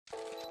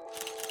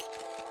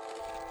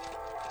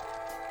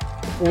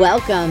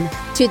Welcome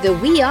to the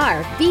We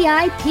Are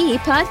VIP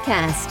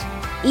podcast.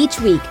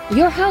 Each week,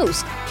 your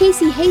host,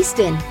 Casey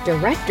Haston,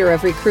 Director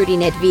of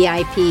Recruiting at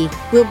VIP,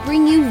 will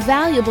bring you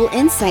valuable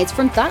insights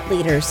from thought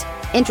leaders,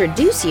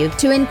 introduce you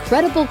to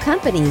incredible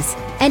companies,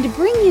 and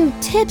bring you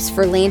tips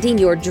for landing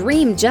your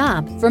dream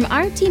job from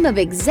our team of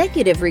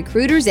executive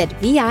recruiters at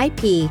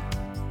VIP.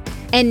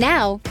 And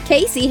now,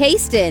 Casey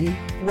Haston.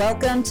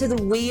 Welcome to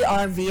the We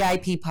Are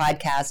VIP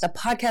podcast, a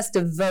podcast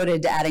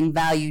devoted to adding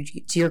value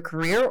to your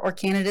career or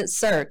candidate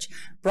search,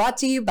 brought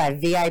to you by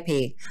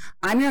VIP.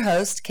 I'm your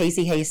host,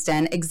 Casey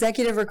Haston,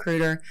 Executive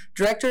Recruiter,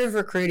 Director of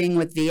Recruiting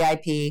with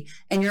VIP,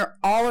 and your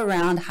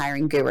all-around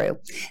hiring guru.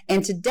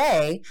 And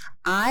today,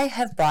 I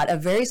have brought a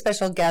very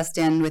special guest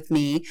in with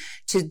me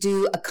to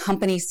do a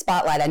company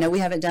spotlight. I know we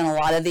haven't done a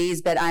lot of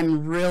these, but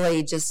I'm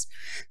really just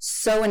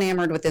so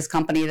enamored with this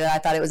company that I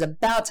thought it was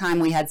about time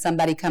we had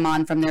somebody come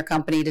on from their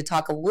company to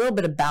talk a little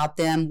bit about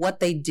them, what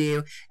they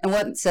do, and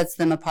what sets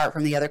them apart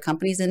from the other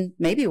companies, and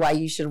maybe why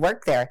you should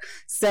work there.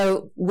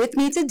 So with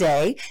me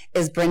today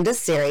is Brenda,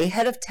 Siri,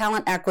 Head of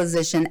Talent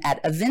Acquisition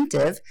at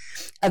Aventiv.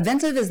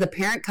 Aventiv is the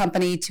parent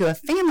company to a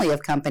family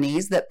of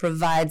companies that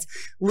provides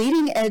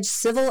leading-edge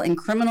civil and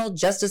criminal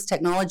justice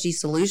technology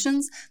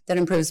solutions that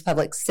improves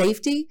public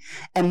safety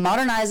and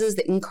modernizes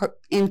the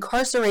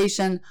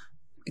incarceration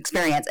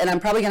experience. And I'm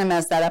probably going to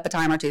mess that up a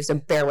time or two, so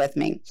bear with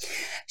me.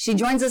 She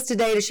joins us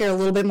today to share a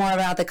little bit more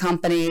about the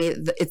company,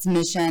 its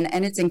mission,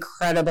 and its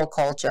incredible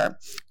culture.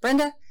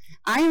 Brenda,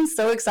 I am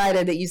so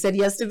excited that you said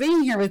yes to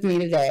being here with me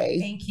today.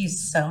 Thank you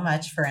so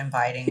much for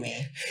inviting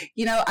me.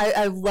 You know,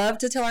 I love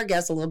to tell our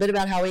guests a little bit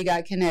about how we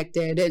got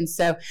connected. And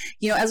so,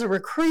 as a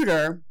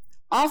recruiter,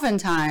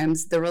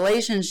 oftentimes the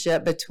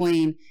relationship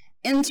between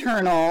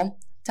internal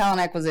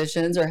talent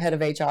acquisitions or head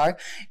of HR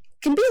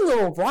can be a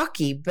little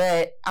rocky,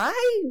 but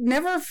I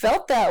never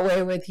felt that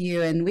way with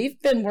you. And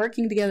we've been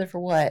working together for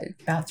what?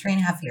 About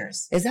 3.5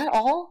 years. Is that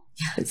all?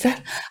 Yeah.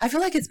 I feel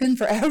like it's been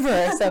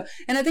forever.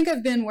 And I think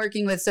I've been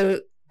working with,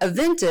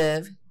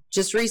 Aventiv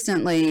just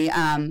recently,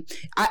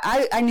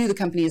 I knew the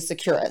company is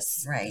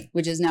Securus, right,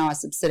 which is now a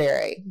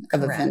subsidiary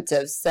of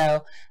Aventiv.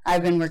 So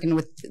I've been working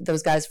with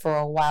those guys for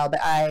a while, but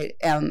I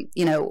am,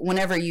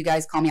 whenever you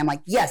guys call me, I'm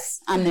like, yes,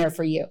 I'm there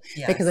for you,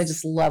 because I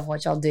just love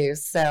what y'all do.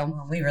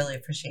 So we really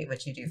appreciate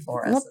what you do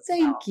for us. Well,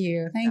 thank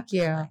you.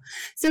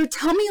 So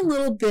tell me a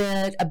little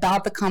bit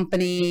about the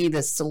company,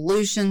 the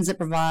solutions it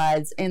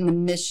provides, and the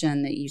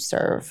mission that you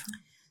serve.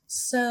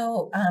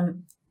 So,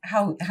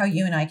 how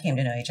you and I came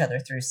to know each other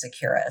through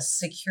Securus.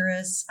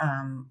 Securus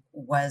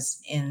was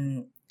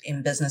in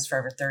business for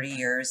over 30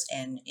 years,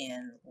 and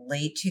in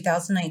late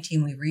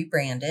 2019 we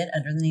rebranded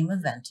under the name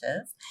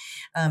Aventiv.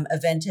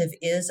 Aventiv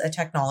is a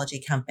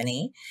technology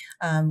company.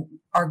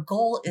 Our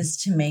goal is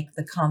to make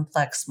the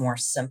complex more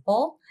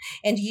simple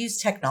and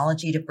use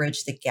technology to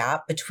bridge the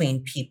gap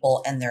between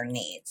people and their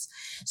needs.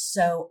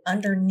 So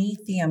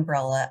underneath the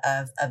umbrella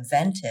of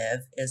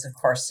Aventiv is, of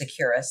course,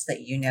 Securus, that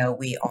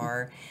we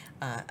are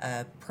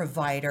a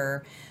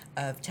provider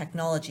of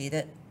technology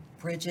that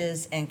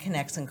bridges and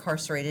connects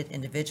incarcerated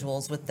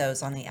individuals with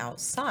those on the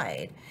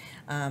outside.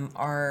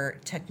 Our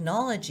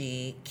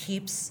technology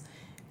keeps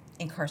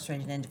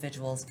incarcerated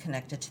individuals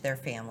connected to their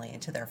family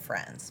and to their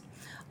friends.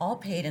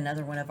 Allpaid,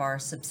 another one of our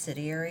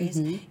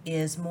subsidiaries,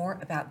 is more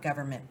about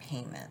government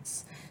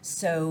payments.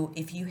 So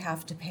if you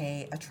have to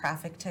pay a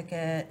traffic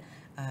ticket,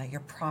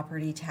 your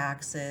property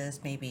taxes,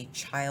 maybe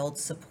child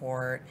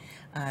support,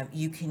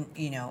 you can,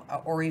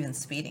 or even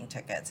speeding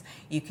tickets,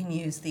 you can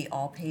use the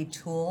Allpaid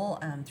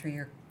tool through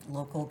your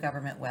local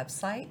government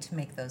website to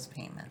make those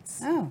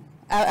payments. Oh,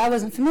 I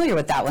wasn't familiar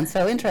with that one.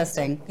 So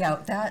interesting. Yeah,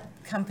 that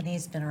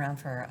company's been around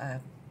for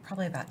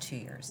probably about 2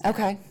 years now.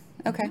 Okay.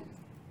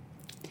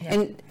 Yeah.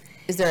 And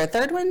is there a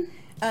third one?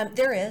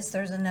 There's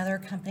another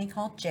company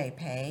called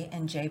JPay,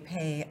 and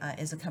JPay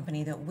is a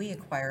company that we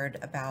acquired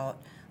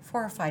about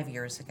 4 or 5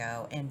 years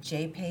ago, and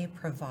JPay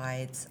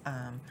provides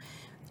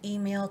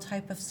email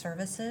type of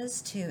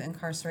services to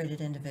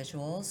incarcerated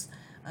individuals.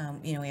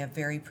 We have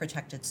very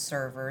protected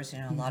servers.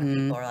 A lot of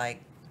people are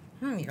like,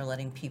 you're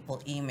letting people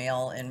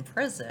email in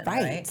prison,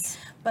 right?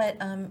 But,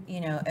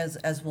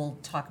 as we'll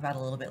talk about a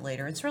little bit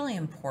later, it's really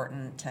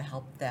important to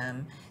help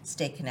them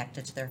stay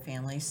connected to their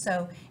families.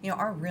 So,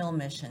 our real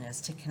mission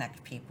is to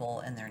connect people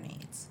and their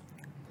needs.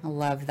 I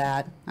love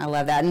that.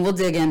 And we'll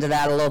dig into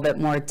that a little bit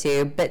more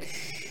too. But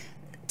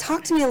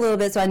talk to me a little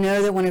bit. So I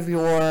know that one of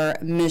your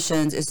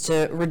missions is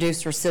to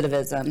reduce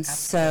recidivism.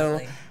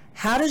 Absolutely. So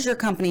how does your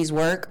company's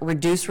work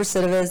reduce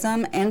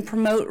recidivism and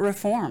promote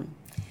reform?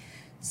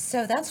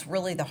 So that's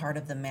really the heart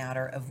of the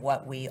matter of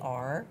what we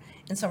are,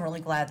 And so I'm really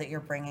glad that you're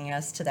bringing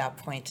us to that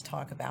point to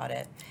talk about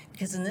it.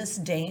 Because in this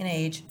day and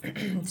age,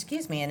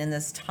 excuse me, and in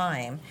this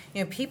time,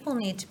 people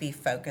need to be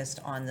focused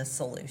on the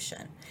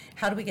solution.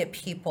 How do we get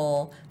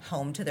people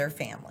home to their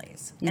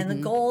families? And the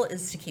goal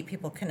is to keep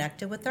people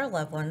connected with their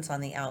loved ones on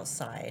the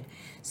outside.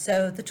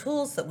 So the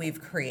tools that we've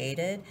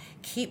created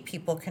keep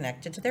people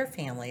connected to their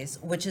families,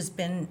 which has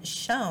been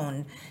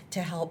shown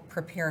to help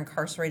prepare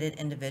incarcerated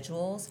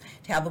individuals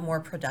to have a more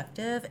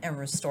productive and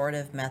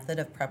restorative method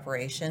of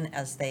preparation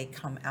as they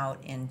come out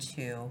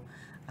into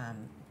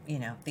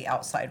the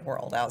outside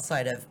world,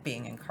 outside of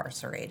being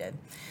incarcerated.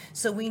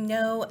 So we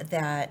know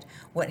that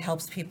what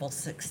helps people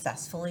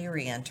successfully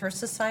reenter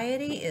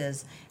society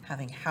is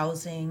having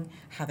housing,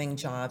 having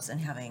jobs,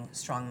 and having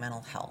strong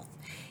mental health.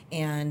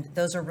 And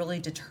those are really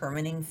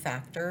determining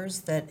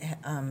factors that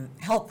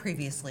help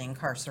previously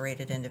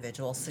incarcerated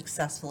individuals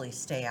successfully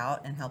stay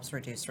out and helps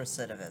reduce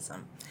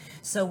recidivism.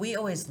 So we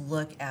always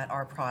look at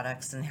our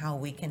products and how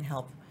we can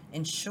help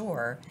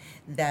ensure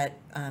that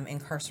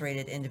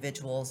incarcerated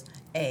individuals,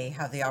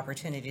 have the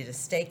opportunity to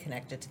stay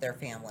connected to their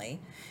family,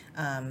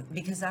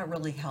 because that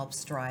really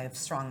helps drive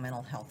strong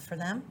mental health for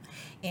them.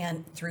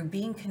 And through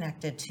being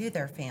connected to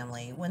their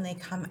family, when they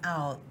come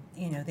out,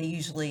 they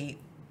usually,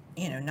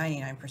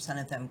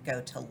 99% of them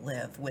go to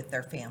live with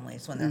their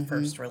families when they're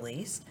first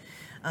released.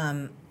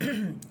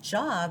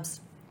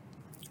 Jobs.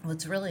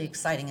 What's really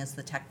exciting is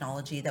the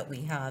technology that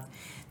we have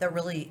that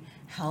really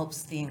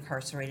helps the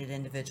incarcerated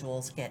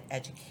individuals get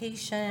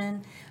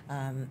education,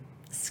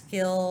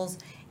 skills,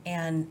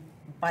 and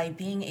by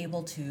being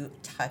able to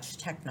touch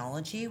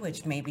technology,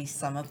 which maybe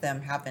some of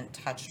them haven't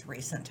touched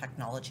recent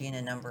technology in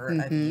a number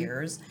of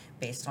years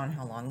based on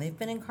how long they've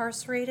been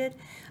incarcerated,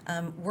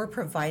 we're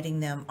providing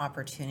them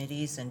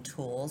opportunities and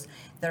tools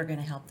that are going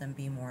to help them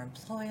be more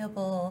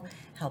employable,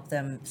 help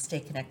them stay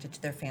connected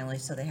to their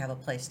families so they have a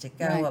place to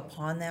go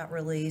upon that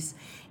release,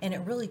 and it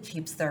really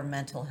keeps their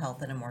mental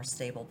health in a more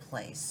stable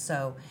place.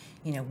 So,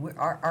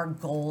 our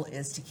goal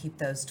is to keep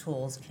those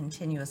tools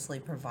continuously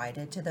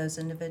provided to those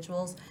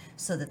individuals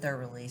so that their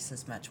release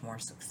is much more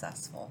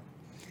successful.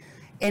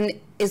 And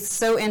it's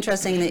so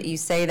interesting that you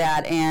say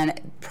that,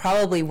 and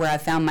probably where I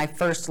found my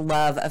first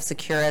love of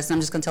Securus. And I'm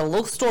just going to tell a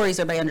little story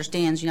so everybody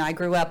understands. I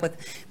grew up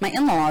with my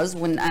in-laws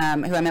who I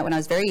met when I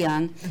was very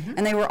young,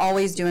 and they were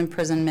always doing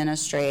prison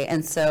ministry.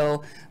 And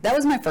so that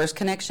was my first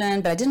connection,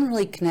 but I didn't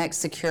really connect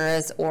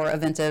Securus or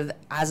Aventiv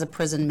as a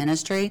prison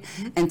ministry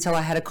until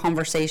I had a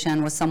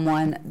conversation with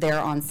someone there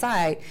on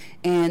site,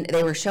 and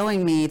they were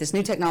showing me this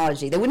new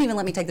technology. They wouldn't even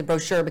let me take the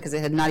brochure because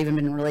it had not even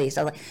been released.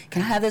 I was like,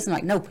 can I have this? And I'm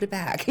like, no, put it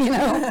back,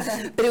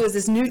 But it was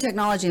this new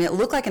technology, and it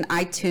looked like an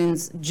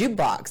iTunes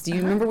jukebox. Do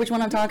you remember which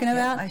one I'm talking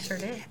about? I sure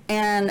did.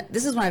 And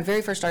this is when I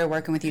very first started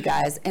working with you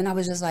guys, and I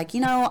was just like,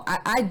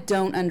 I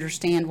don't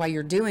understand why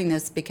you're doing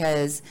this,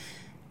 because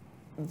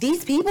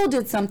these people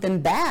did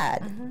something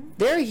bad.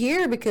 They're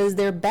here because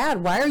they're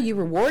bad. Why are you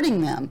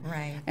rewarding them?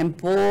 Right. And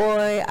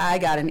boy, I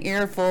got an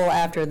earful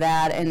after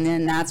that, and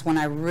then that's when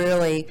I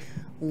really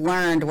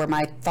learned where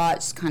my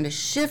thoughts kind of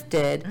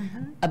shifted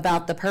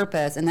about the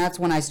purpose, and that's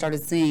when I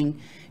started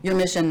seeing your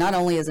mission not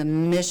only as a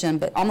mission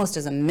but almost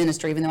as a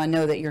ministry, even though I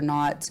know that you're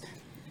not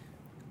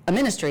a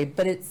ministry,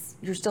 but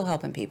you're still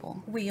helping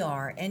people. We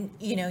are. And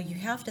you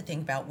have to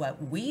think about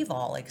what we've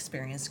all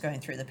experienced going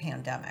through the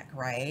pandemic,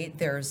 right?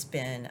 There's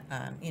been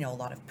a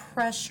lot of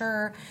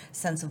pressure,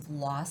 sense of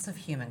loss of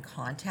human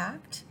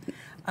contact,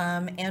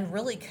 and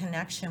really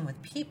connection with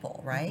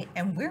people, right?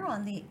 And we're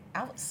on the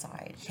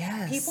outside.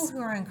 Yes. People who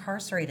are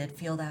incarcerated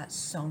feel that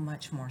so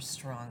much more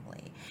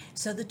strongly.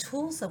 So the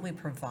tools that we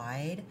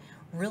provide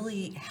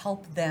really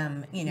help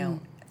them,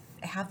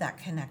 have that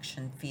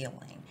connection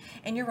feeling.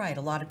 And you're right,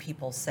 a lot of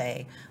people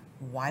say,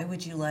 why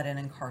would you let an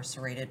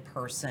incarcerated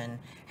person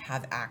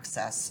have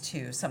access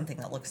to something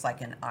that looks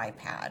like an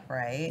iPad,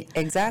 right?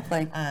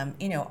 Exactly.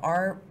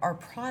 Our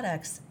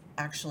products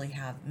actually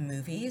have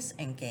movies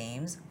and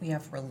games. We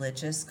have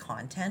religious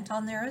content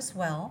on there as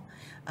well.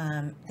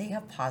 They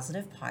have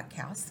positive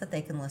podcasts that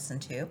they can listen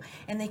to,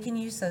 and they can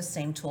use those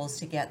same tools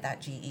to get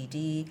that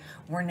GED.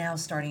 We're now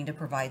starting to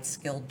provide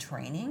skilled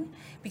training,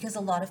 because a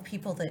lot of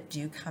people that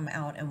do come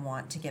out and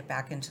want to get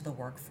back into the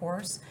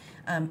workforce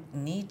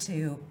need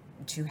to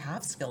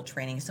have skilled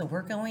training. So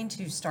we're going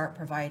to start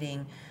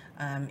providing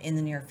in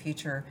the near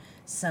future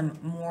some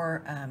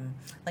more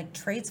like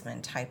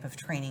tradesman type of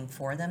training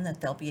for them that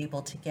they'll be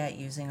able to get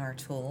using our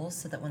tools,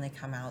 so that when they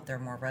come out, they're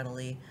more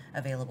readily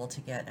available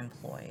to get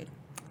employed.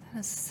 That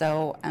is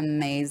so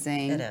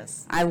amazing. It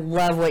is. I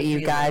love what you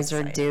Really guys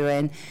are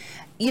doing.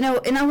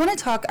 And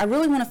I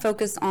really want to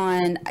focus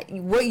on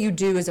what you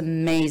do is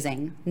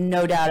amazing,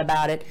 no doubt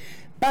about it.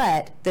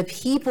 But the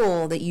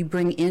people that you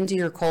bring into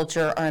your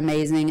culture are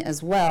amazing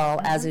as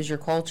well, as is your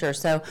culture.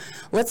 So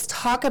let's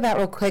talk about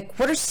real quick,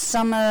 what are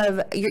some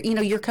of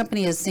your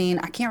company has seen,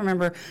 I can't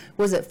remember,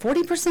 was it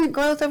 40%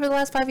 growth over the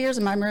last 5 years?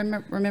 Am I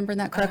remembering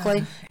that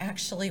correctly?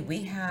 Actually,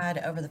 we had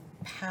over the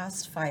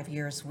past 5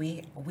 years,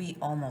 we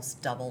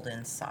almost doubled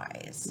in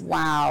size.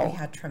 Wow. We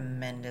had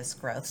tremendous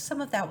growth.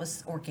 Some of that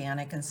was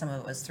organic and some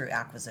of it was through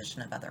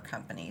acquisition of other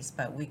companies,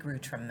 but we grew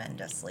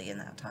tremendously in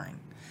that time.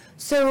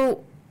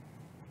 So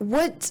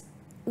what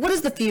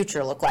does the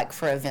future look like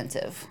for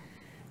Aventiv?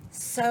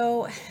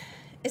 So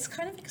it's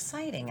kind of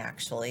exciting,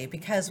 actually,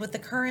 because with the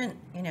current,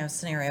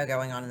 scenario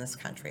going on in this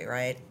country,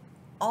 right?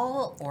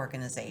 All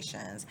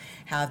organizations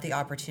have the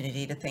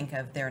opportunity to think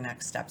of their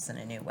next steps in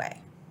a new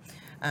way.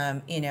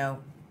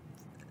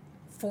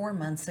 4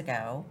 months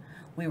ago,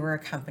 we were a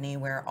company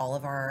where all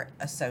of our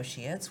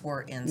associates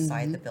were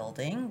inside the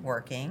building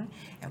working,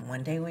 and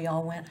one day we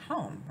all went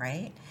home,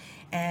 right?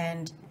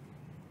 And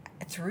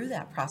through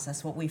that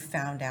process, what we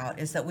found out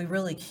is that we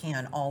really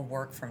can all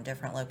work from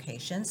different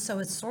locations. So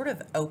it's sort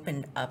of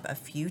opened up a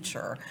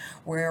future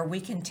where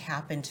we can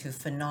tap into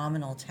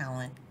phenomenal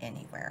talent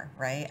anywhere,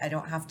 right? I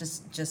don't have to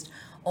just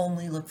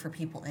only look for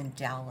people in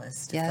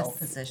Dallas to fill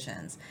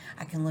positions.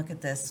 I can look at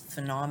this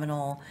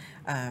phenomenal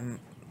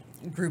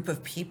group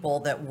of people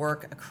that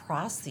work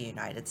across the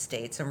United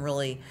States and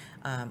really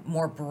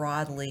more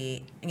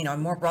broadly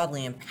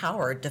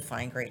empowered to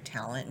find great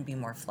talent and be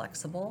more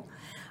flexible.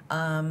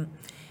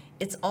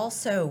 It's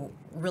also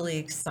really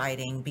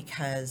exciting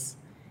because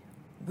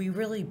we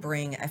really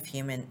bring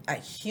a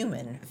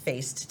human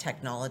face to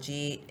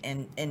technology,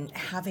 and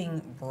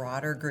having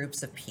broader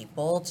groups of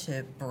people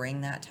to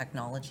bring that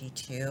technology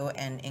to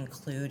and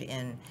include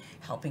in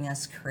helping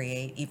us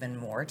create even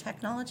more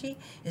technology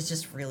is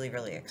just really,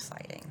 really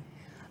exciting.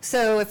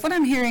 So if what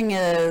I'm hearing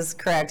is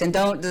correct, and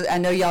I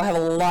know y'all have a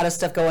lot of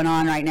stuff going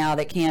on right now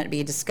that can't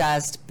be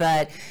discussed,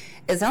 but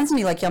it sounds to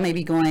me like y'all may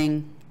be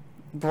going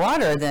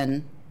broader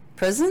than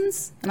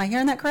prisons. Am I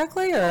hearing that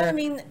correctly? Or I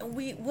mean,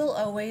 we will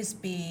always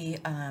be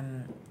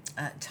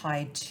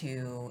tied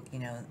to,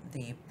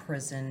 the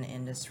prison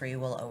industry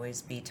will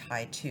always be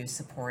tied to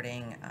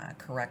supporting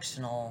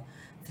correctional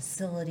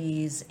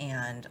facilities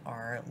and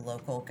our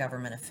local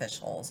government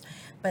officials.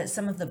 But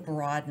some of the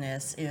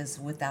broadness is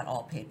with that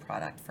all-paid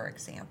product, for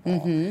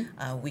example.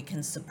 We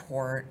can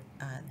support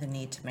the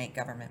need to make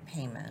government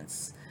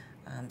payments.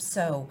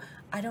 So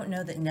I don't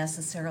know that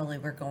necessarily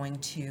we're going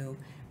to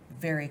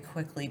very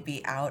quickly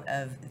be out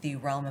of the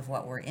realm of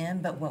what we're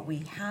in, but what we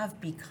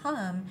have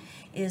become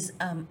is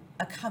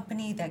a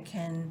company that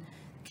can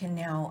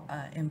now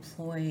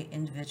employ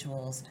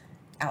individuals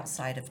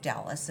outside of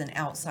Dallas and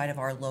outside of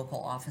our local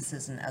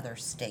offices in other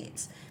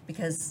states,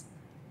 because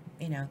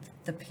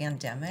the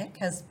pandemic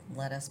has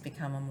let us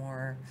become a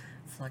more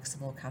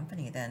flexible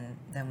company than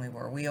we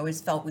were. We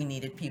always felt we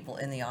needed people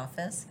in the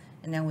office,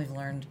 and now we've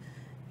learned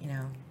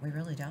we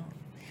really don't.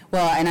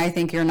 Well, and I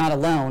think you're not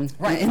alone.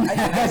 Right.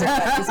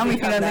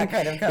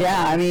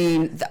 I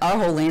mean, our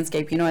whole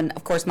landscape, and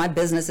of course my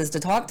business is to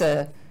talk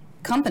to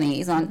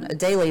companies on a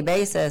daily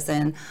basis,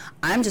 and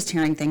I'm just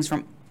hearing things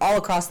from all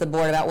across the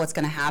board about what's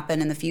going to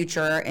happen in the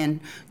future and,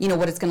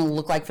 what it's going to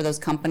look like for those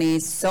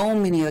companies. So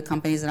many of the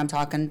companies that I'm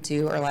talking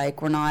to are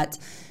like, we're not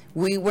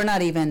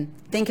even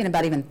thinking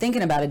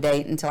about a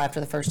date until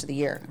after the first of the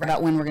year,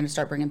 about when we're going to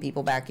start bringing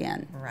people back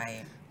in.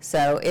 Right.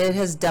 So it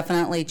has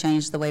definitely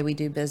changed the way we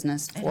do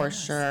business for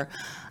sure.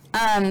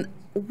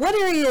 What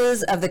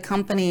areas of the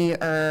company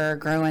are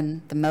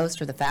growing the most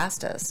or the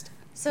fastest?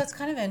 So it's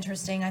kind of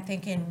interesting. I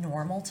think in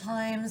normal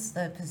times,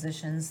 the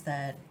positions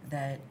that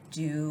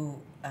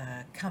do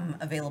come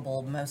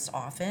available most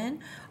often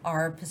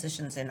are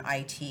positions in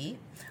IT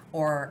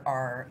or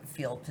our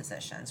field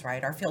positions,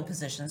 right? Our field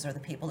positions are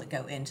the people that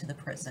go into the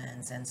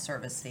prisons and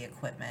service the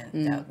equipment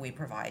that we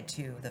provide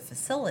to the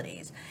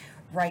facilities.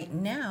 Right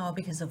now,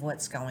 because of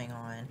what's going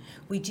on,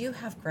 we do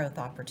have growth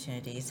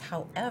opportunities.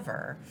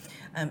 However,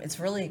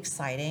 it's really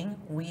exciting.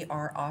 We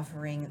are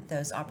offering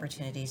those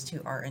opportunities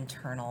to our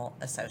internal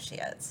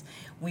associates.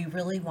 We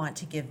really want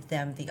to give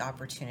them the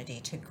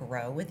opportunity to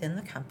grow within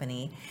the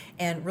company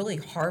and really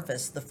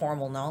harvest the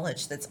formal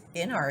knowledge that's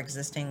in our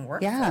existing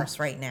workforce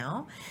right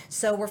now.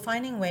 So we're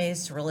finding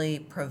ways to really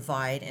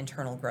provide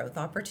internal growth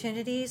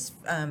opportunities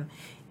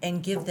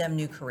and give them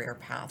new career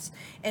paths.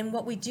 And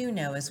what we do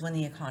know is when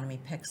the economy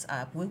picks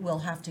up, we will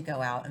have to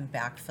go out and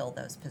backfill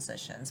those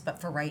positions.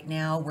 But for right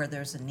now, where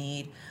there's a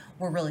need,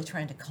 we're really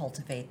trying to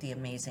cultivate the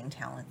amazing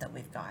talent that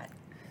we've got.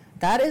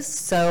 That is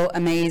so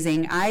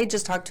amazing. I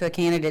just talked to a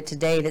candidate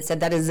today that said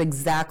that is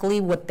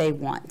exactly what they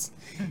want.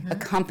 A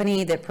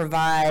company that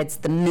provides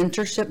the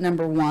mentorship,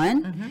 number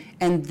one,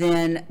 and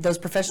then those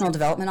professional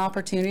development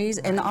opportunities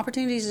and the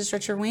opportunities to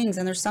stretch your wings.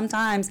 And there's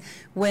sometimes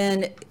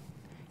when,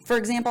 for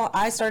example,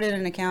 I started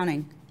in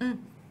accounting.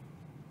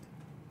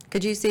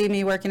 Could you see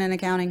me working in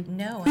accounting?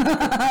 No,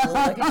 I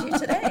look at you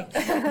today.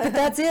 But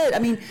that's it. I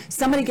mean,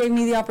 somebody gave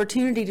me the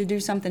opportunity to do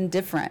something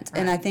different.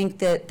 And I think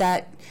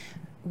that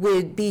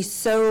would be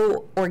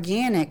so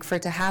organic for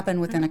it to happen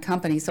within a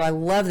company. So I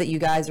love that you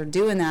guys are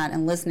doing that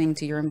and listening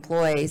to your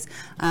employees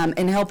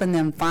and helping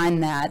them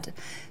find that.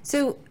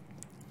 So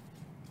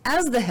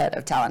as the head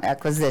of talent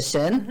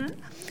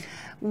acquisition,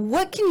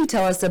 what can you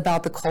tell us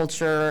about the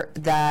culture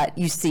that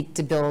you seek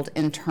to build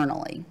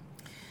internally?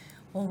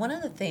 Well, one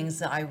of the things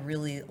that I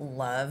really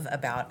love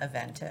about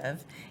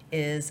Aventiv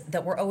is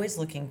that we're always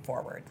looking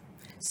forward.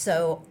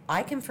 So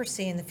I can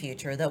foresee in the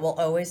future that we'll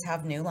always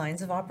have new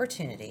lines of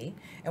opportunity,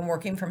 and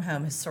working from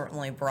home has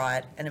certainly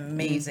brought an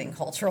amazing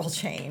cultural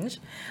change.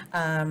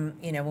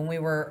 When we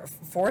were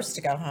forced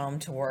to go home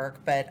to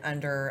work, but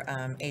under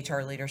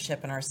HR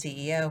leadership and our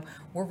CEO,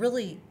 we're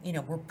really,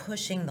 we're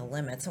pushing the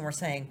limits, and we're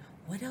saying,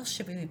 what else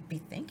should we be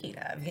thinking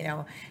of?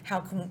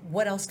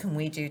 What else can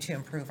we do to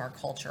improve our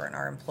culture and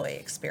our employee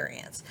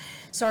experience?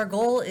 So our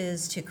goal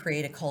is to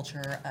create a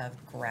culture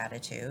of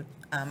gratitude.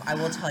 I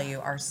will tell you,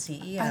 our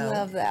CEO. I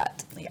love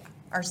that. Yeah,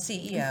 our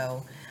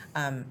CEO,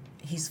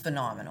 he's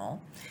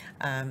phenomenal.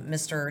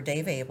 Mr.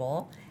 Dave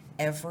Abel.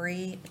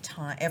 Every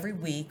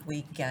week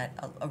we get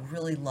a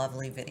really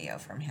lovely video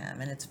from him,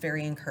 and it's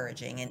very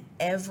encouraging. And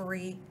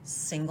every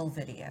single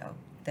video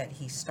that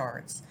he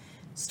starts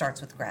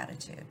with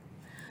gratitude.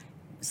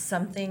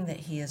 Something that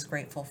he is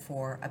grateful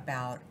for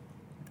about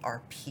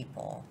our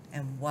people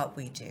and what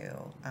we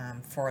do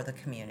for the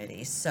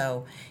community.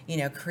 So,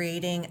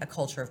 creating a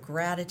culture of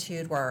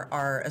gratitude where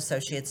our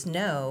associates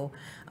know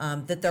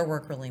that their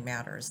work really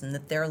matters and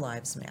that their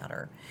lives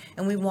matter.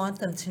 And we want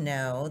them to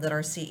know that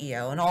our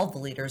CEO and all the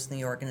leaders in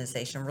the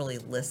organization really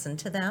listen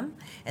to them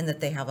and that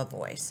they have a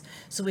voice.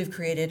 So we've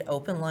created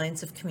open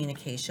lines of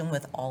communication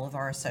with all of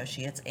our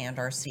associates and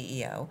our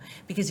CEO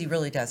because he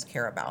really does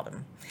care about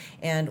them.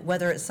 And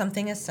whether it's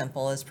something as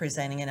simple as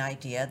presenting an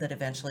idea that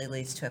eventually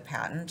leads to a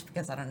patent,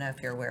 because I don't know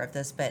if you're aware of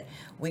this, but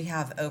we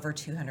have over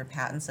 200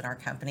 patents in our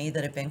company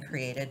that have been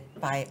created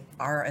by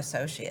our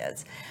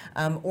associates.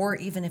 Or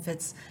even if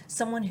it's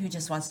someone who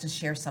just wants to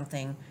share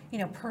something,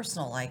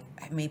 personal, like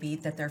maybe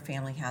that their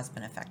family has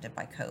been affected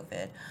by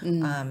COVID.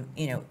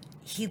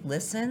 He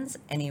listens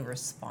and he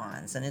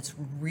responds, and it's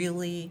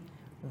really,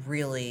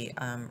 really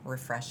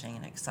refreshing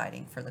and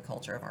exciting for the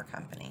culture of our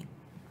company.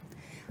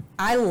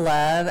 I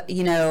love,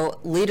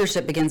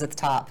 leadership begins at the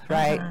top,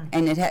 right?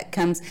 And it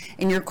comes,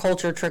 and your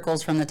culture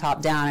trickles from the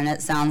top down. And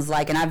it sounds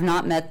like, and I've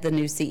not met the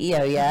new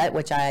CEO yet,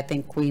 which I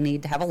think we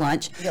need to have a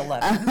lunch. You'll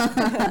love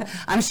it.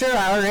 I'm sure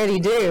I already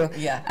do.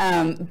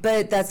 Yeah.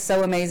 But that's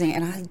so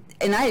amazing.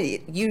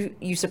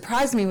 You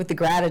surprised me with the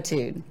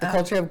gratitude, the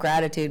culture of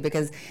gratitude,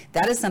 because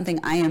that is something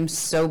I am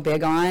so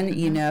big on,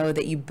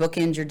 that you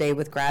bookend your day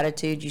with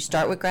gratitude. You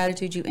start with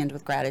gratitude, you end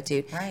with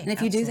gratitude. Right. And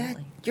if you do that,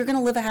 you're going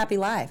to live a happy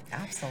life.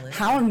 Absolutely.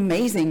 How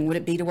amazing would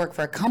it be to work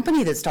for a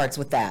company that starts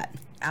with that?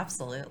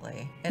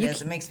 Absolutely. It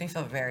is. It makes me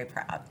feel very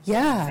proud.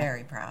 Yeah.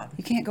 Very proud.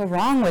 You can't go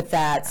wrong with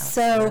that.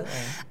 Absolutely.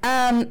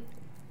 So,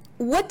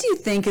 what do you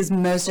think is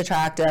most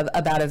attractive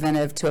about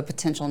Aventiv to a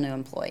potential new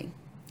employee?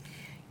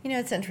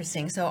 It's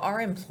interesting. So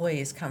our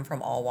employees come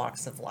from all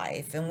walks of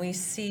life, and we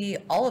see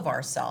all of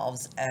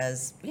ourselves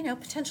as,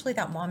 potentially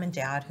that mom and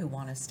dad who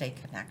want to stay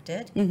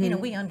connected.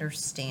 We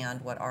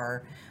understand what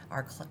our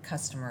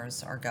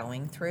customers are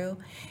going through,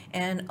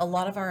 and a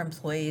lot of our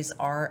employees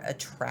are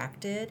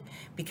attracted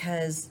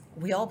because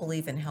we all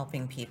believe in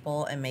helping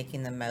people and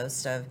making the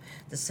most of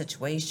the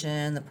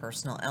situation, the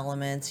personal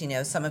elements.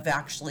 Some have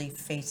actually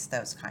faced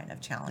those kind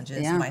of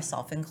challenges,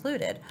 myself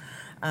included.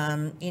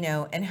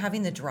 And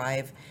having the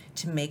drive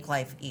to make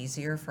life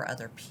easier for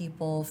other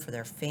people, for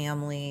their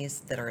families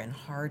that are in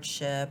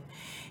hardship,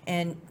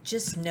 and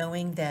just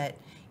knowing that,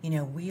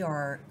 we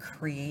are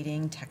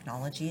creating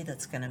technology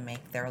that's going to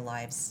make their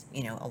lives,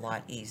 a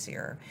lot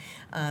easier.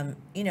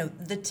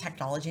 The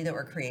technology that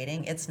we're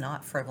creating, it's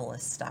not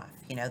frivolous stuff.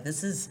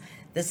 This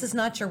is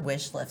not your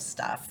wish list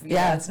stuff.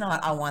 It's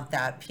not, I want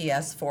that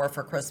PS4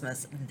 for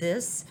Christmas.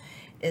 This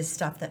is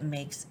stuff that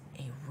makes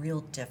a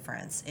real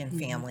difference in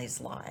families'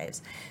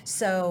 lives.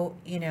 So,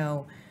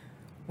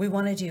 we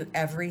want to do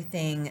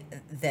everything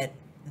that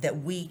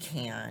we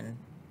can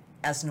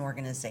as an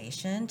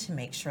organization to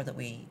make sure that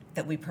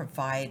we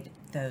provide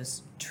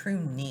those true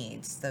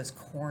needs, those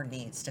core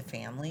needs to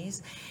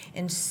families.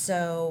 And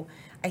so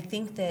I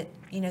think that,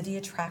 the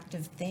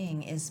attractive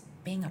thing is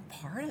being a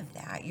part of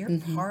that. You're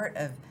part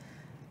of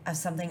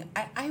something.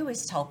 I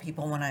always tell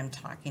people when I'm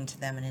talking to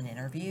them in an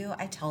interview,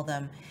 I tell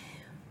them,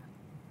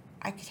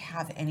 I could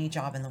have any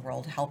job in the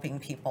world helping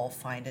people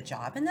find a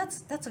job. And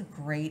that's a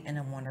great and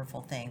a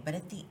wonderful thing. But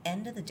at the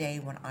end of the day,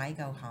 when I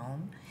go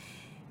home,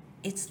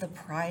 it's the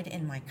pride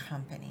in my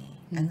company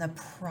and the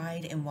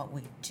pride in what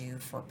we do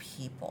for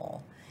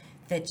people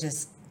that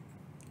just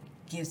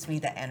gives me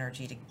the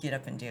energy to get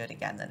up and do it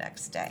again the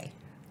next day.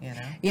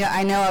 Yeah,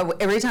 I know.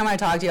 Every time I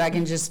talk to you, I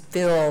can just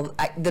feel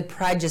the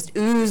pride just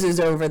oozes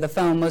over the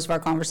phone. Most of our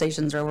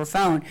conversations are over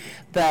phone,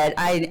 but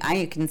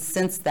I can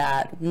sense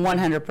that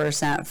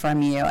 100%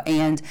 from you.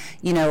 And,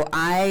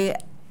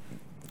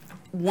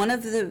 one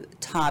of the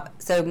top,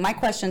 so my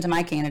question to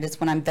my candidates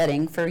when I'm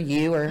vetting for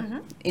you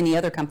or any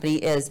other company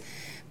is,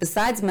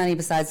 besides money,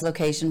 besides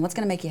location, what's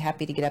going to make you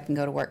happy to get up and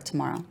go to work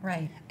tomorrow?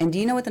 Right. And do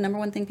you know what the number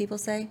one thing people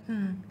say?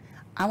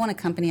 I want a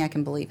company I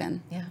can believe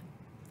in. Yeah,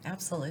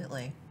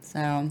 absolutely. So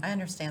I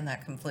understand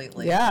that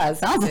completely. yeah, it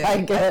sounds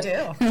like it.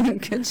 I do.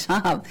 Good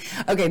job.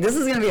 Okay, this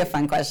is going to be a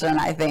fun question,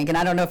 I think, and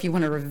I don't know if you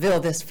want to reveal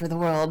this for the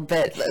world,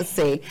 but let's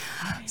see.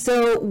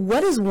 So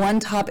what is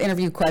one top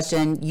interview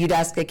question you'd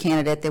ask a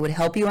candidate that would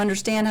help you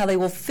understand how they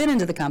will fit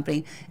into the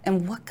company,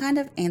 and what kind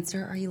of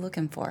answer are you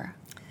looking for?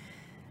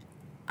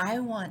 I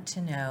want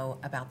to know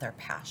about their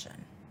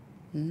passion.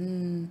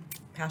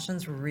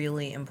 Passion's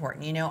really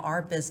important. You know,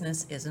 our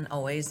business isn't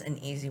always an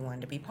easy one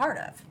to be part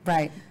of.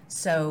 Right.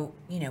 So,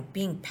 you know,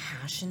 being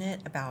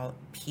passionate about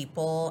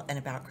people and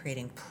about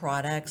creating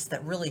products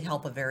that really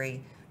help a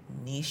very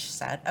niche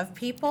set of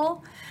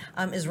people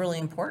is really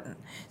important.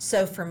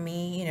 So for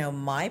me, you know,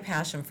 my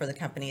passion for the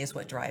company is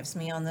what drives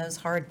me on those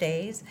hard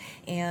days.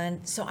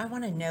 And so I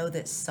want to know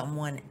that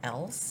someone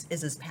else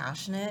is as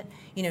passionate,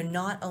 you know,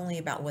 not only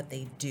about what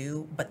they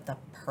do, but the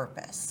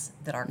purpose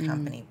that our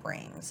company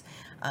brings.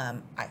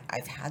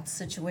 I've had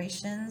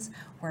situations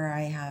where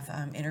I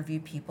have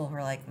interviewed people who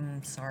are like,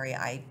 sorry,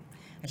 I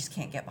just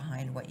can't get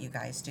behind what you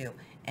guys do.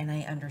 And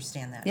I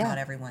understand that. Not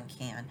everyone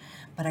can.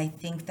 But I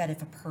think that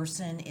if a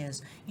person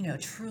is, you know,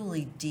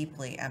 truly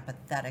deeply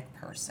empathetic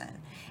person,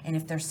 and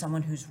if there's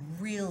someone who's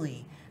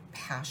really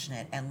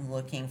passionate and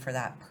looking for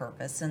that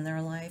purpose in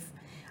their life,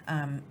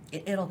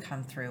 it'll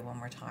come through when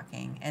we're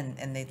talking.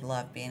 And they'd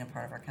love being a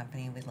part of our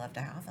company, and we'd love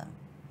to have them.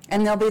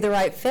 And they'll be the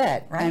right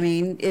fit. Right. I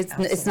mean,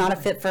 it's not a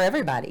fit for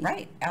everybody.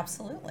 Right,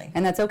 absolutely.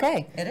 And that's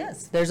okay. It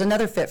is. There's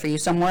another fit for you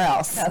somewhere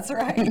else. That's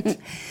right.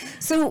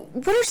 So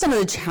what are some of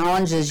the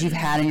challenges you've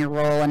had in your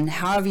role, and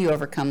how have you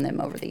overcome them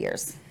over the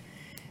years?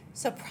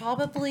 So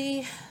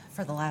probably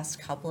for the last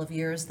couple of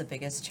years, the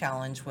biggest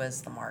challenge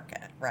was the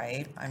market,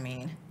 right? I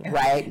mean,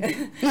 Right.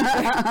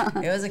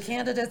 it was a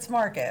candidate's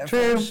market,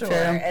 True, for sure. true.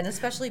 And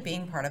especially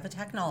being part of a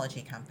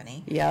technology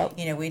company. Yep.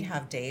 You know, we'd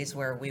have days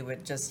where we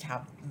would just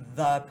have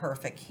the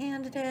perfect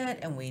candidate,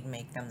 and we'd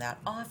make them that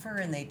offer,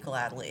 and they'd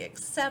gladly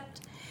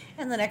accept.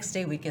 And the next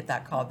day we'd get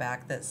that call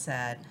back that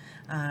said,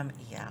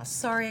 yeah,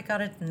 sorry, I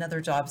got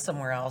another job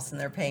somewhere else, and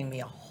they're paying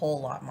me a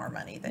whole lot more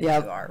money than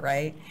Yep. you are,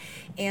 right?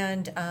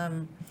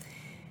 And,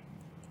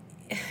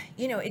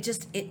 you know,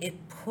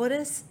 it put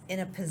us in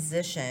a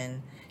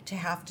position to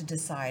have to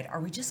decide, are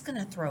we just going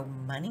to throw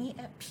money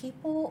at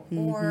people,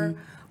 or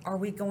are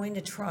we going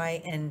to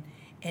try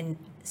and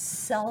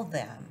sell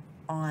them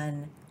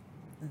on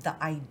the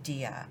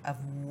idea of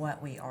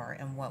what we are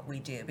and what we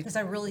do? Because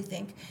I really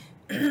think,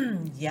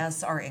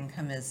 yes, our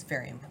income is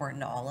very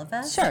important to all of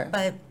us. Sure.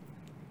 But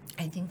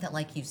I think that,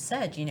 like you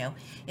said, you know,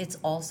 it's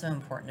also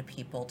important to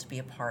people to be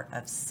a part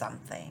of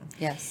something.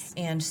 Yes.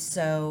 And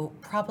so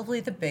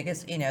probably the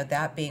biggest, you know,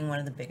 that being one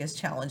of the biggest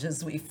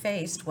challenges we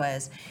faced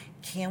was,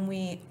 can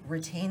we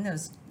retain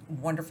those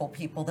wonderful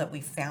people that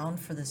we found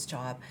for this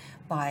job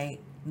by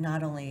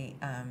not only,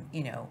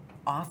 you know,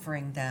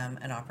 offering them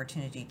an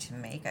opportunity to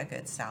make a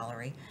good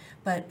salary,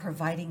 but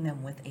providing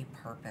them with a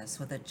purpose,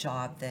 with a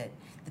job that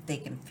they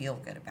can feel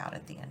good about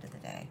at the end of the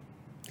day.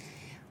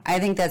 I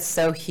think that's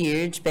so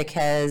huge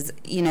because,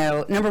 you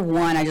know, number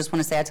one, I just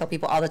want to say, I tell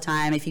people all the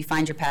time, if you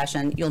find your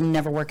passion, you'll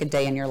never work a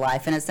day in your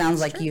life. And it sounds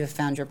like you have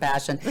found your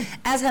passion,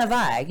 as have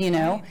I, you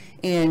know. Right.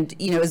 And,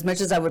 you know, as much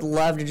as I would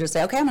love to just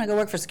say, okay, I'm going to go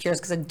work for Securus,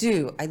 because I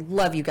do. I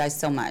love you guys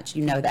so much.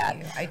 You know that.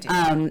 I do.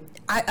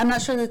 I'm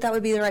not sure that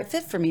would be the right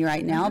fit for me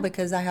right now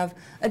because I have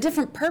a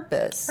different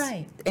purpose.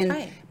 Right.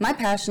 And my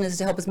passion is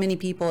to help as many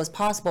people as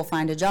possible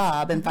find a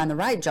job and find the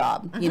right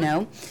job, you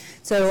know.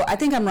 So I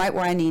think I'm right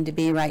where I need to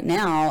be right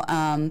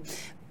now.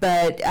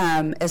 But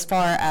as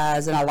far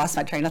as, and I lost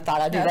my train of thought,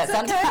 I do that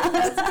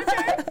sometimes.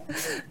 That's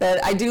okay.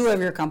 But I do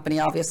love your company,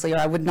 obviously, or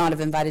I would not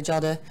have invited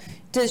y'all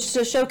to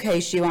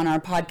showcase you on our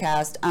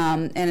podcast.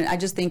 And I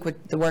just think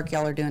what the work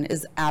y'all are doing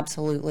is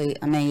absolutely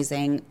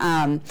amazing.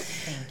 Thank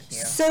you.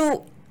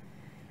 So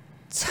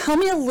tell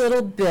me a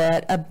little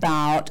bit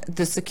about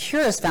the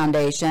Securus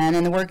Foundation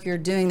and the work you're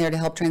doing there to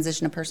help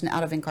transition a person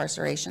out of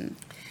incarceration.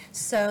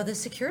 So the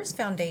Securus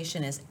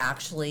Foundation is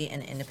actually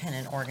an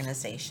independent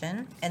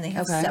organization, and they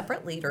have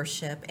separate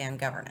leadership and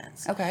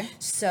governance. Okay.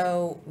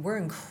 So we're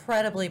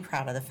incredibly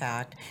proud of the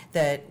fact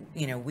that,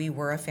 you know, we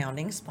were a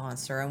founding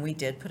sponsor, and we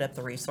did put up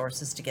the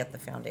resources to get the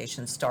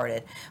foundation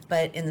started.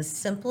 But in the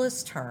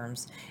simplest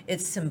terms,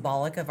 it's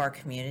symbolic of our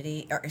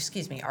community, or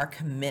excuse me, our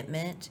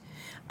commitment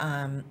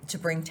to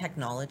bring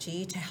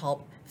technology to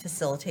help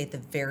facilitate the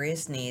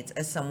various needs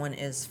as someone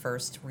is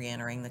first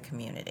reentering the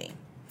community.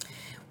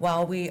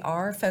 While we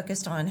are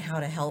focused on how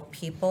to help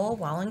people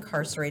while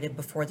incarcerated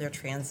before their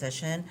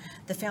transition,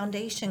 the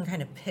foundation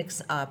kind of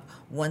picks up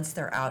once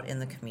they're out in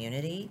the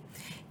community.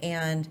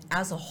 And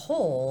as a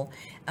whole,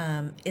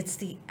 it's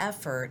the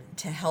effort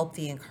to help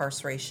the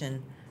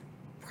incarceration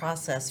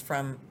process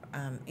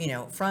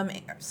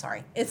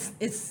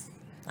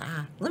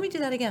let me do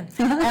that again.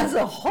 As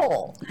a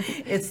whole,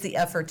 it's the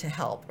effort to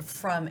help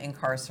from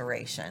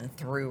incarceration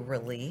through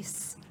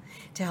release,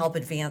 to help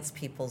advance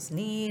people's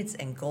needs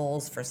and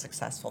goals for a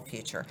successful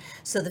future.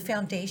 So the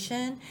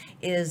foundation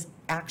is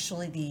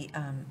actually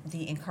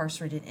the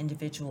incarcerated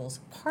individual's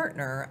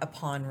partner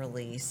upon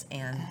release,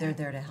 and they're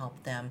there to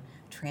help them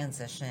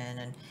transition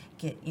and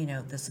get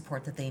the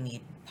support that they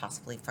need,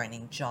 possibly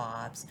finding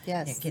jobs,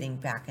 getting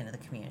back into the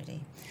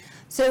community.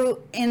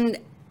 So,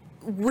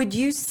 would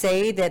you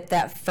say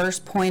that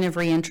first point of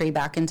reentry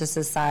back into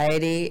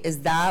society,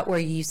 is that where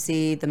you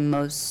see the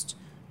most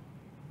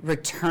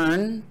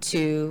return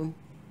to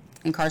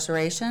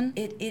incarceration?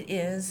 It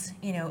is,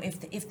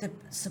 if the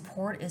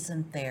support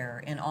isn't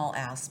there in all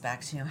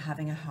aspects,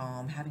 having a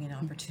home, having an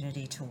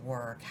opportunity to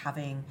work,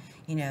 having,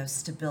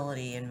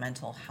 stability in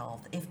mental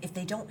health, if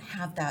they don't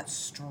have that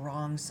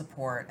strong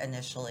support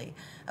initially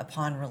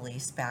upon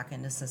release back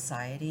into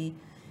society,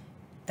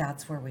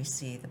 that's where we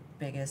see the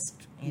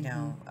biggest,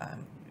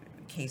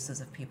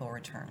 cases of people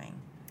returning.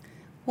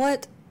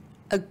 What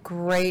a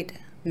great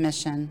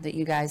mission that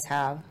you guys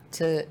have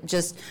to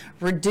just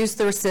reduce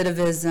the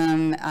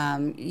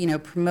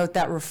recidivism, promote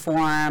that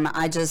reform.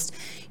 I just,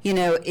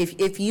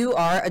 if you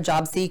are a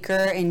job seeker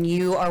and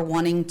you are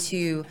wanting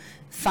to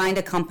find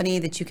a company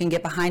that you can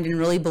get behind and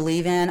really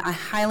believe in, I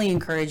highly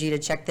encourage you to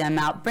check them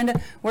out. Brenda,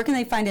 where can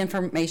they find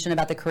information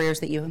about the careers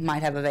that you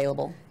might have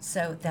available?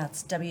 So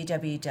that's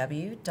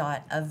www.aventiv,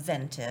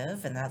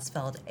 and that's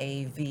spelled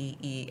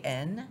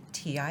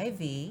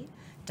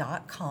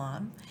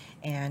AVENTIV.com,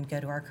 and go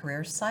to our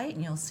career site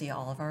and you'll see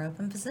all of our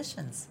open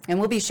positions. And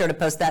we'll be sure to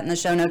post that in the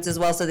show notes as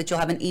well so that you'll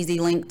have an easy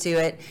link to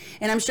it.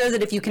 And I'm sure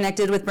that if you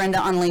connected with Brenda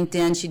on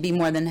LinkedIn, she'd be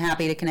more than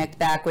happy to connect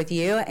back with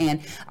you.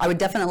 And I would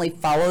definitely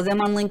follow them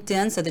on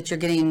LinkedIn so that you're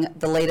getting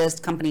the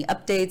latest company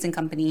updates and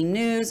company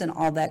news and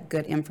all that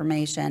good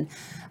information.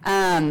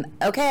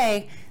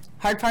 Okay.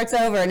 Hard part's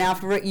over. Now,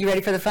 you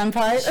ready for the fun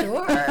part?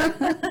 Sure.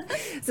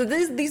 So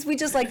these we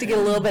just like to get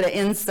a little bit of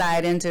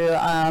insight into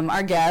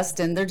our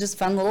guest, and they're just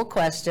fun little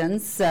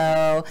questions.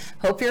 So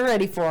hope you're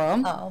ready for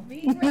them. I'll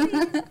be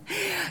ready.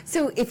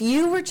 So if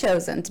you were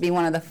chosen to be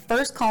one of the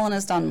first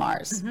colonists on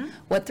Mars,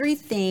 what 3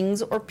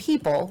 things or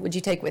people would you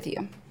take with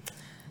you?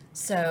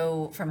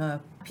 So from a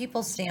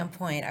people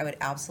standpoint, I would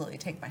absolutely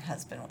take my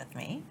husband with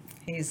me.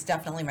 He's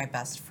definitely my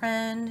best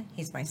friend.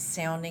 He's my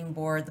sounding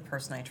board, the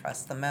person I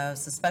trust the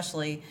most,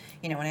 especially,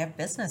 when I have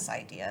business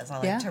ideas. I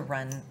like to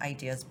run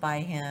ideas by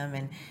him,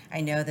 and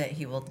I know that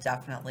he will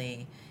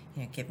definitely,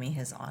 give me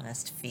his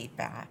honest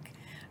feedback.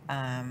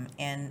 And,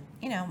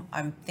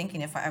 I'm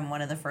thinking if I'm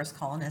one of the first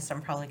colonists,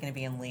 I'm probably going to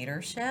be in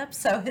leadership,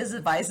 so his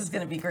advice is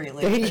going to be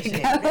greatly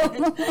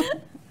appreciated.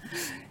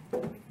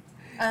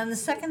 The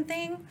second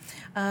thing,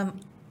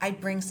 I'd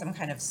bring some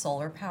kind of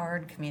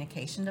solar-powered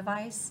communication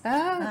device. Look,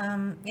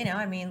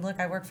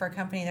 I work for a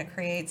company that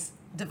creates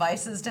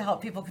devices to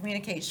help people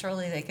communicate.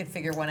 Surely they could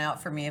figure one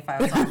out for me if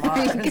I was on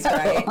Mars,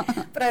 right?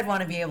 But I'd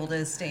want to be able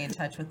to stay in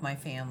touch with my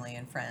family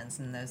and friends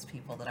and those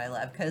people that I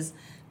love, because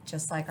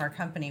just like our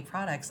company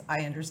products,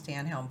 I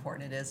understand how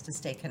important it is to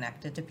stay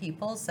connected to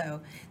people.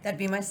 So that'd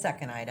be my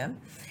second item.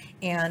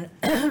 And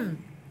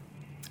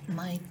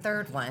my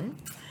third one,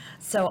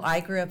 so I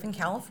grew up in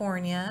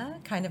California,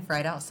 kind of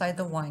right outside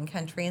the wine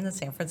country in the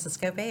San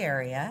Francisco Bay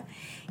Area.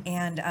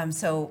 And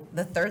so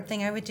the third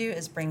thing I would do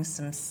is bring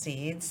some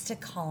seeds to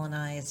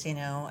colonize,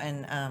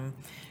 and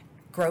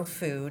grow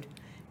food,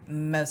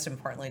 most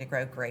importantly to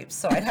grow grapes,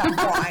 so I'd have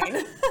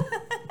wine.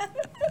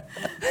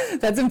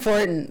 That's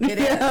important. It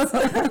is.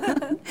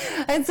 I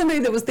had somebody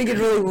that was thinking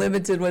really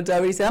limited one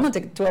time. He said, I'm going to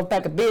take a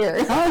 12-pack of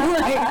beer. I'm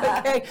like,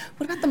 okay,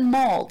 what about the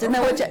malt? And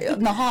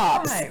the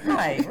hops?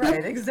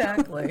 Right,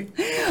 exactly.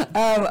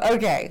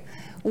 Okay.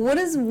 What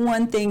is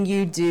one thing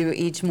you do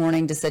each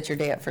morning to set your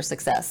day up for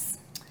success?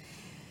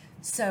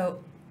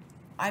 So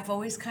I've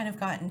always kind of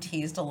gotten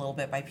teased a little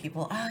bit by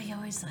people. Oh, you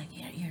always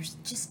you're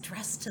just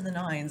dressed to the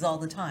nines all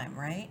the time,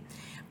 right?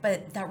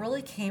 But that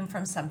really came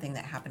from something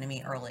that happened to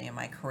me early in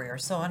my career.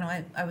 So when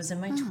I was in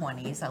my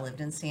 20s, I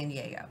lived in San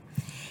Diego.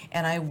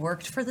 And I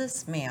worked for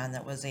this man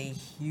that was a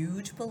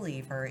huge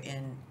believer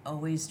in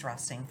always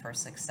dressing for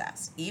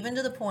success, even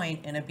to the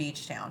point in a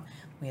beach town.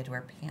 We had to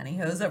wear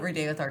pantyhose every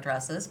day with our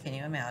dresses. Can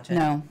you imagine?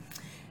 No.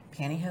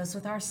 Pantyhose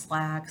with our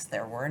slacks.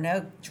 There were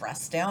no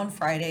dress down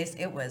Fridays.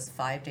 It was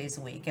 5 days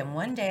a week. And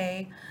one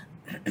day,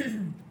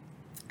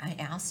 I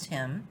asked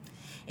him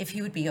if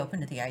he would be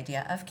open to the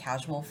idea of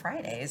casual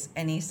Fridays.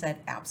 And he said,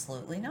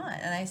 absolutely not.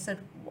 And I said,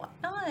 why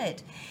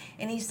not?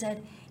 And he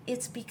said,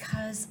 it's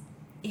because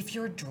if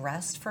you're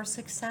dressed for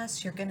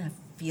success, you're going to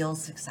feel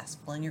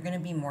successful and you're going to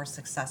be more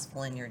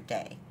successful in your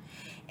day.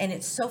 And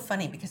it's so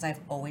funny because I've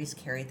always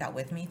carried that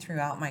with me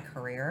throughout my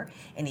career.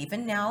 And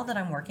even now that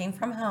I'm working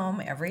from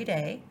home every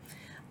day,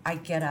 I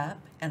get up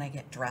and I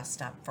get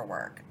dressed up for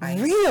work.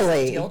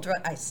 Really?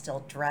 I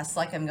still dress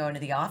like I'm going to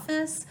the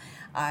office.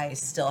 I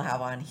still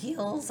have on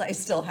heels. I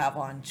still have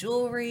on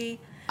jewelry.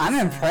 I'm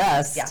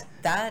impressed.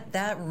 Yeah,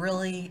 that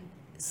really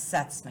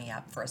sets me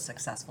up for a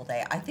successful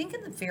day. I think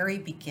in the very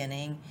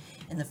beginning,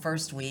 in the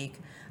first week,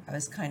 I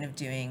was kind of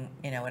doing,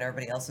 what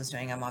everybody else was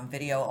doing. I'm on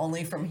video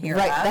only from here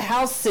Right, up. the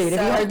house suit.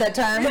 Have you heard that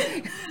term?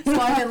 So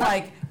I'm in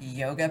like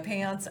yoga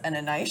pants and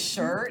a nice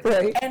shirt.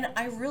 Right. And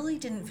I really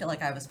didn't feel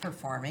like I was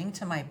performing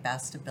to my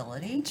best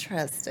ability.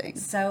 Interesting.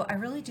 So I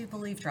really do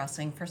believe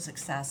dressing for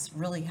success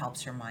really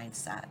helps your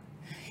mindset.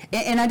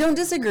 And I don't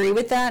disagree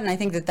with that, and I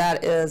think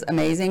that is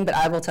amazing, but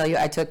I will tell you,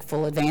 I took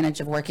full advantage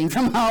of working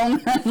from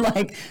home.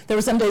 Like, there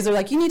were some days they're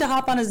like, you need to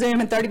hop on a Zoom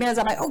in 30 minutes.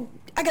 I'm like, oh,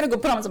 I got to go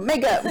put on some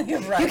makeup.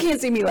 Right. You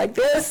can't see me like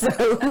this. So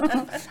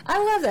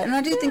I love that. And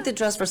I do think that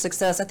dress for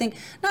success, I think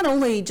not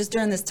only just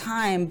during this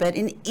time, but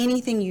in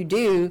anything you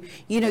do,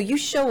 you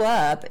show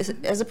up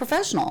as a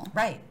professional.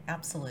 Right,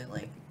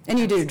 absolutely. And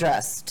you do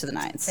dress to the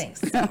nines. Thanks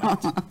so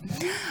much. All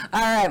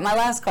right, my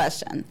last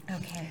question.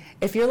 Okay.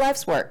 If your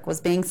life's work was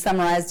being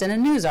summarized in a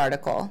news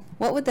article,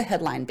 what would the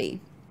headline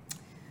be?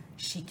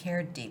 She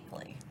cared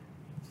deeply.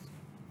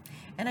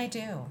 And I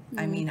do.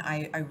 I mean,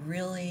 I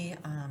really,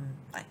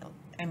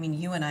 I mean,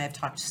 you and I have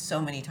talked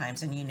so many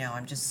times, and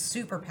I'm just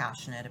super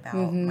passionate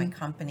about my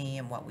company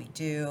and what we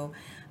do.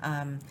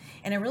 And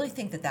I really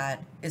think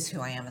that is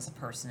who I am as a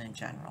person in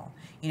general.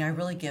 I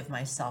really give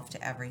myself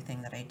to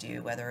everything that I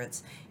do, whether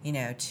it's,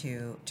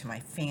 to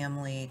my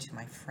family, to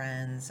my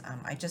friends.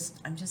 I'm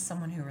just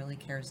someone who really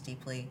cares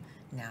deeply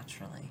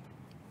naturally.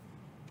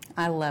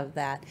 I love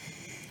that.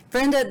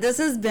 Brenda, this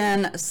has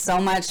been so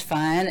much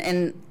fun,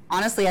 and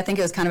honestly, I think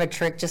it was kind of a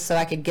trick just so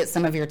I could get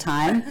some of your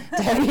time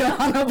to have you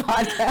on the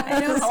podcast. I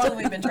know how long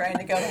we've been trying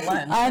to go to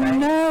lunch.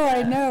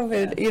 I know,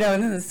 but and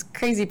then this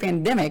crazy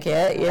pandemic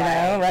hit,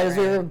 right as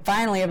we were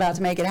finally about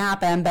to make it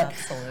happen. But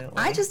absolutely.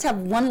 I just have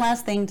one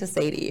last thing to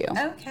say to you.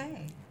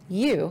 Okay.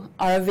 You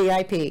are a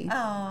VIP.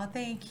 Oh,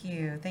 thank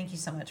you. Thank you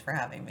so much for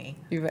having me.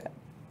 You bet.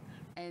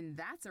 And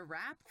that's a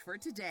wrap for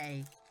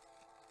today.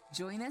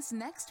 Join us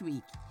next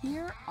week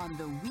here on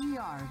the We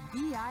Are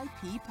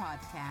VIP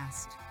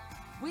podcast.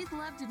 We'd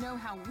love to know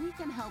how we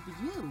can help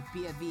you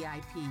be a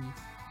VIP.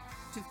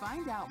 To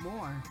find out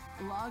more,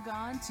 log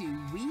on to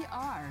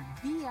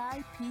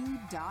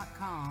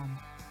wearevip.com.